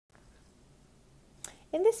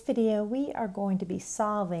In this video, we are going to be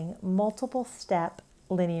solving multiple step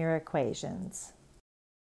linear equations.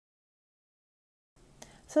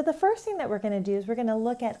 So the first thing that we're going to do is we're going to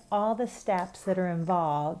look at all the steps that are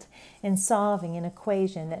involved in solving an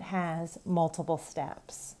equation that has multiple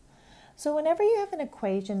steps. So whenever you have an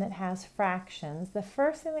equation that has fractions, the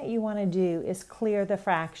first thing that you want to do is clear the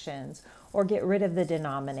fractions or get rid of the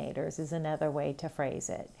denominators is another way to phrase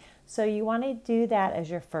it. So you want to do that as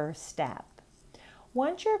your first step.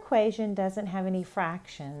 Once your equation doesn't have any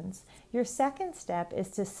fractions, your second step is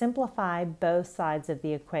to simplify both sides of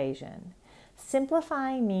the equation.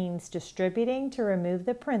 Simplifying means distributing to remove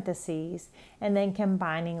the parentheses and then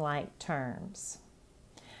combining like terms.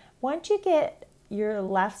 Once you get your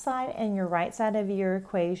left side and your right side of your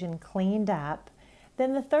equation cleaned up,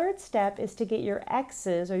 then the third step is to get your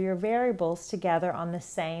x's or your variables together on the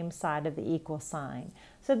same side of the equal sign.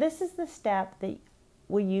 So this is the step that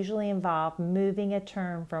will usually involve moving a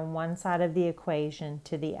term from one side of the equation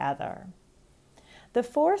to the other. The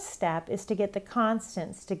fourth step is to get the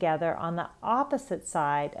constants together on the opposite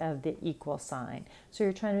side of the equal sign. So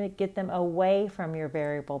you're trying to get them away from your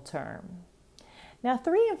variable term. Now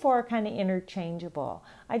 3 and 4 are kind of interchangeable.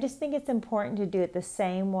 I just think it's important to do it the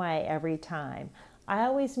same way every time. I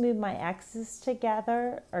always move my x's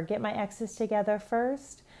together or get my x's together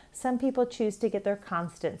first. Some people choose to get their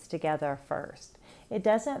constants together first. It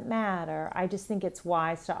doesn't matter. I just think it's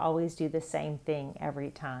wise to always do the same thing every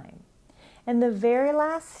time. And the very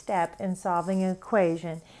last step in solving an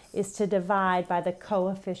equation is to divide by the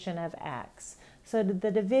coefficient of x. So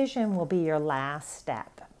the division will be your last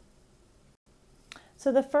step.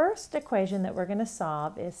 So the first equation that we're going to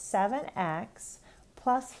solve is 7x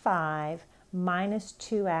plus 5 minus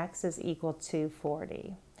 2x is equal to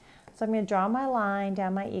 40. So I'm going to draw my line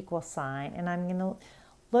down my equal sign, and I'm going to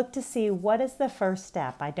look to see what is the first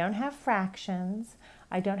step. I don't have fractions,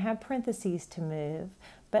 I don't have parentheses to move,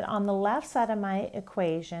 but on the left side of my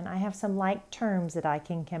equation, I have some like terms that I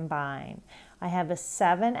can combine. I have a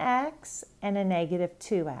 7x and a negative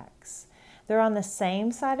 2x. They're on the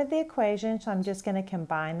same side of the equation, so I'm just going to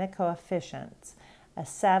combine the coefficients. A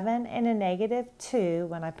 7 and a negative 2,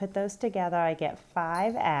 when I put those together, I get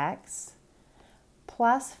 5x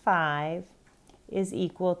plus 5 is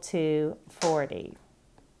equal to 40.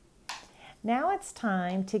 Now it's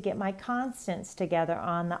time to get my constants together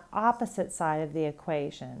on the opposite side of the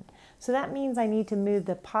equation. So that means I need to move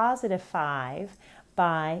the positive 5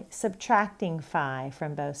 by subtracting 5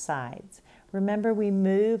 from both sides. Remember, we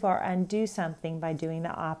move or undo something by doing the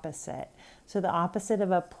opposite. So the opposite of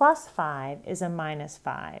a plus 5 is a minus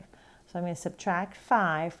 5. So I'm going to subtract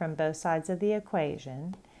 5 from both sides of the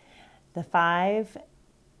equation. The 5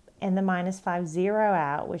 and the minus 5 zero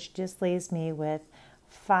out, which just leaves me with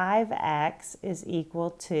 5x is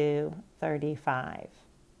equal to 35.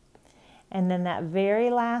 And then that very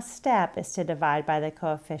last step is to divide by the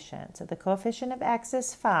coefficient. So the coefficient of x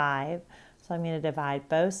is 5, so I'm going to divide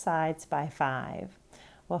both sides by 5.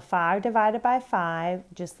 Well, 5 divided by 5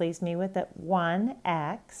 just leaves me with that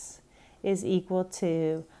 1x is equal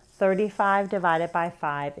to 35 divided by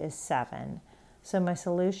 5 is 7. So my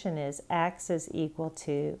solution is x is equal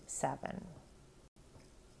to 7.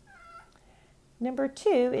 Number 2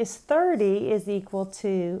 is 30 is equal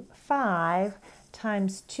to 5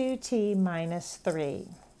 times 2t minus 3.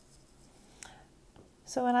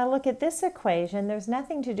 So when I look at this equation, there's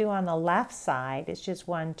nothing to do on the left side, it's just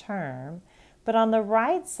one term. But on the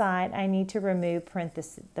right side, I need to remove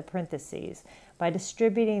the parentheses by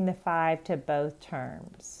distributing the 5 to both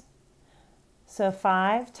terms. So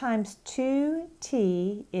 5 times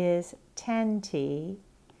 2t is 10t.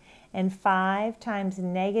 And 5 times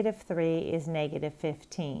negative 3 is negative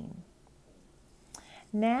 15.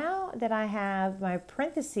 Now that I have my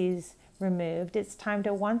parentheses removed, it's time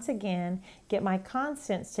to once again get my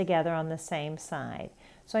constants together on the same side.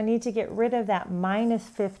 So I need to get rid of that minus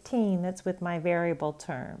 15 that's with my variable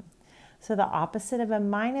term. So the opposite of a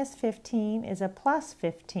minus 15 is a plus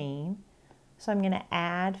 15. So I'm going to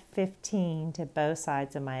add 15 to both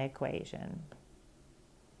sides of my equation.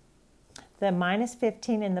 The minus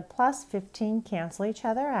 15 and the plus 15 cancel each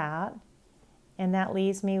other out, and that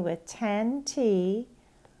leaves me with 10t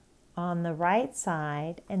on the right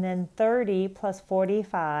side, and then 30 plus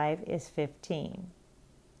 45 is 15.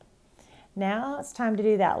 Now it's time to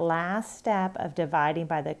do that last step of dividing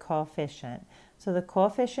by the coefficient. So the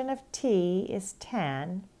coefficient of t is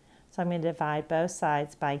 10, so I'm going to divide both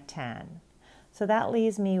sides by 10. So that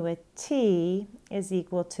leaves me with t is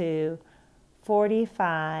equal to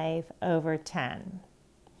 45 over 10.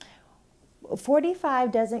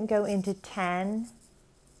 45 doesn't go into 10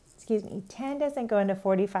 10 doesn't go into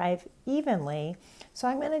 45 evenly, so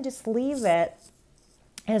I'm going to just leave it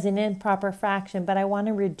as an improper fraction, but I want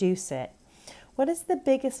to reduce it. What is the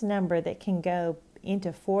biggest number that can go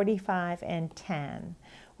into 45 and 10?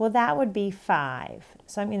 Well, that would be 5.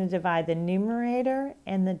 So I'm going to divide the numerator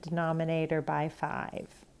and the denominator by 5.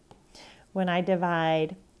 When I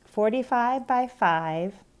divide 45 by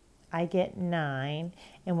 5, I get 9,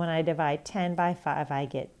 and when I divide 10 by 5, I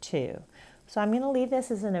get 2. So I'm going to leave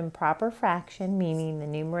this as an improper fraction, meaning the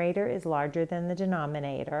numerator is larger than the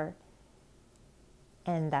denominator.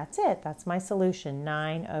 And that's it. That's my solution,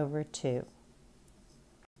 9 over 2.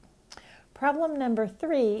 Problem number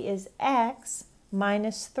 3 is x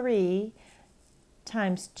minus 3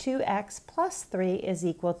 times 2x plus 3 is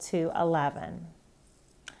equal to 11.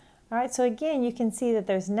 All right, so again, you can see that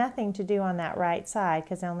there's nothing to do on that right side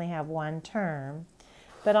because I only have one term.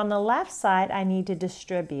 But on the left side, I need to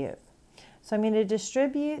distribute. So I'm going to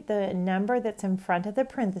distribute the number that's in front of the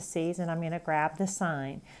parentheses, and I'm going to grab the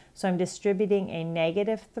sign. So I'm distributing a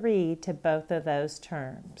negative 3 to both of those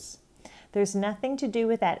terms. There's nothing to do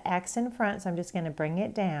with that x in front, so I'm just going to bring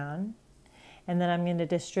it down. And then I'm going to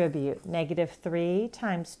distribute. Negative 3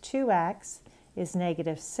 times 2x is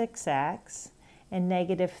negative 6x. And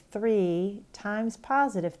negative 3 times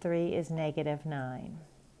positive 3 is negative 9.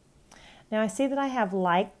 Now I see that I have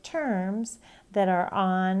like terms that are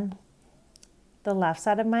on the left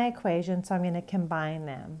side of my equation, so I'm going to combine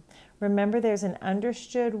them. Remember, there's an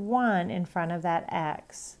understood 1 in front of that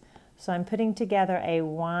x. So I'm putting together a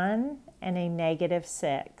 1 and a negative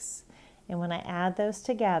 6. And when I add those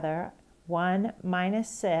together, 1 minus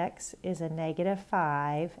 6 is a negative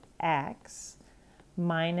 5x.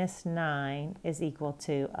 Minus 9 is equal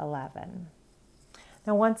to 11.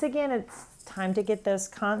 Now once again, it's time to get those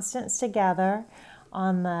constants together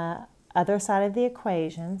on the other side of the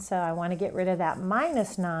equation. So I want to get rid of that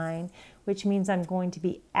minus 9, which means I'm going to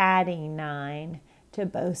be adding 9 to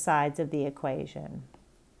both sides of the equation.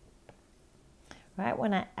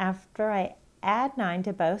 Right? After I add 9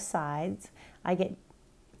 to both sides, I get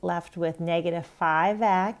left with negative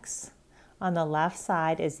 5x on the left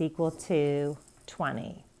side is equal to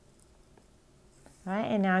 20. All right,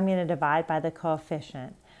 and now I'm going to divide by the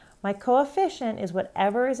coefficient. My coefficient is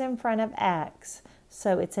whatever is in front of x.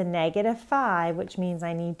 So it's a negative 5, which means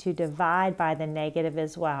I need to divide by the negative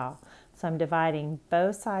as well. So I'm dividing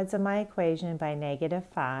both sides of my equation by negative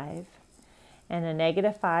 5. And a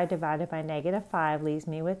negative 5 divided by negative 5 leaves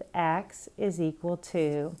me with x is equal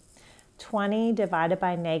to 20 divided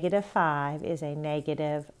by negative 5 is a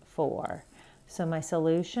negative 4. So my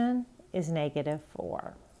solution is negative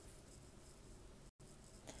 4.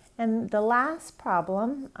 And the last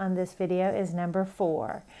problem on this video is number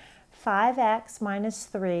 4. 5x minus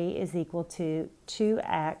 3 is equal to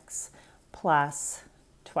 2x plus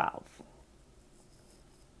 12.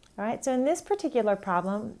 All right, so in this particular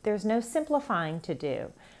problem, there's no simplifying to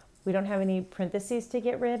do. We don't have any parentheses to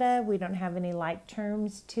get rid of. We don't have any like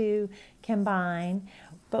terms to combine.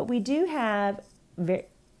 But we do have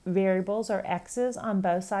variables or x's on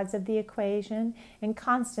both sides of the equation and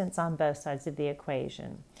constants on both sides of the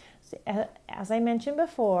equation. So, as I mentioned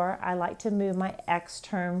before, I like to move my x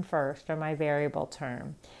term first, or my variable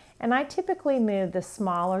term. And I typically move the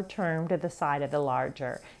smaller term to the side of the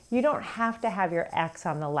larger. You don't have to have your x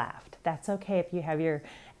on the left. That's okay if you have your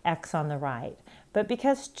x on the right. But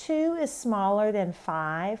because 2 is smaller than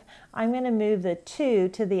 5, I'm going to move the 2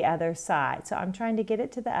 to the other side. So I'm trying to get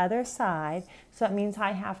it to the other side, so that means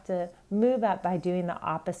I have to move up by doing the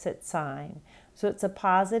opposite sign. So it's a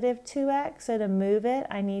positive 2x, so to move it,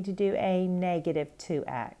 I need to do a negative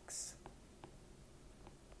 2x.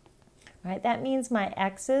 Right, that means my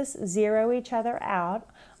x's zero each other out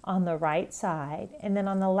on the right side. And then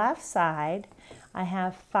on the left side, I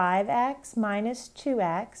have 5x minus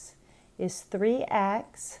 2x is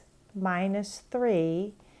 3x minus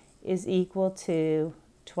 3 is equal to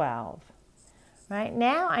 12. Right,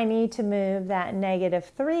 now I need to move that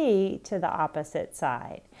negative 3 to the opposite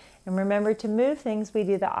side. And remember, to move things, we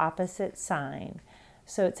do the opposite sign.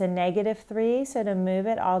 So it's a negative 3, so to move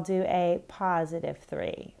it, I'll do a positive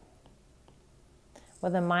 3.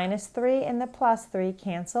 Well, the minus 3 and the plus 3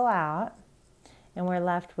 cancel out, and we're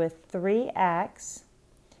left with 3x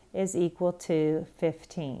is equal to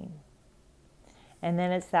 15. And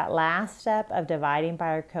then it's that last step of dividing by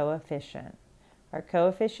our coefficient. Our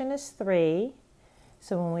coefficient is 3,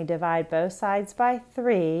 so when we divide both sides by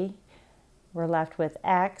 3, we're left with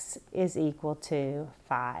x is equal to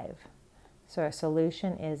 5. So our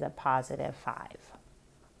solution is a positive 5.